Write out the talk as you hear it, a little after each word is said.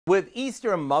With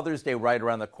Easter and Mother's Day right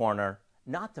around the corner,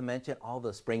 not to mention all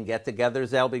the spring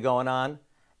get-togethers that'll be going on,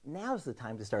 now's the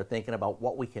time to start thinking about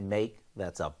what we can make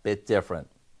that's a bit different.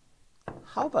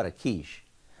 How about a quiche?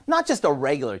 Not just a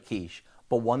regular quiche,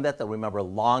 but one that they'll remember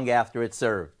long after it's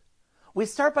served. We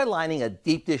start by lining a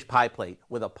deep dish pie plate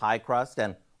with a pie crust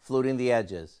and fluting the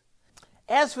edges.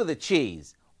 As for the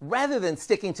cheese, rather than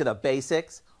sticking to the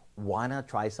basics, why not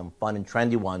try some fun and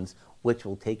trendy ones, which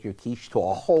will take your quiche to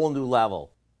a whole new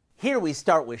level. Here we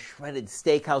start with shredded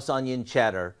Steakhouse onion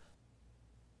cheddar.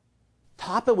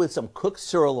 Top it with some cooked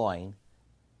sirloin,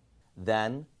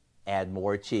 then add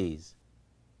more cheese.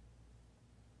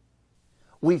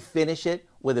 We finish it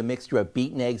with a mixture of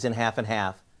beaten eggs in half and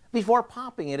half before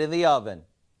popping it in the oven.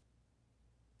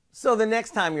 So the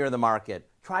next time you're in the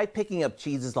market, try picking up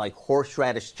cheeses like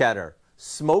horseradish cheddar,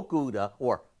 smoked Gouda,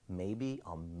 or maybe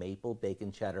a maple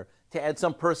bacon cheddar to add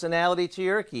some personality to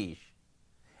your quiche.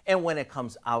 And when it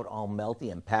comes out all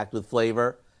melty and packed with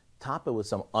flavor, top it with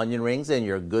some onion rings and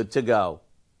you're good to go.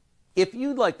 If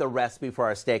you'd like the recipe for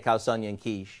our Steakhouse onion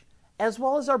quiche, as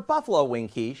well as our buffalo wing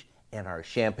quiche and our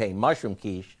champagne mushroom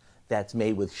quiche that's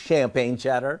made with champagne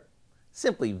cheddar,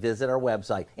 simply visit our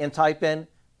website and type in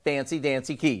Fancy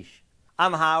Dancy Quiche.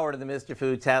 I'm Howard of the Mr.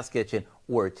 Food Test Kitchen,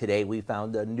 where today we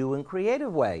found a new and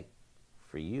creative way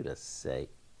for you to say,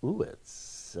 ooh, it's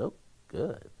so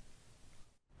good.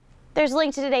 There's a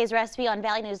link to today's recipe on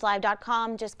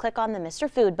valleynewslive.com. Just click on the Mr.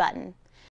 Food button.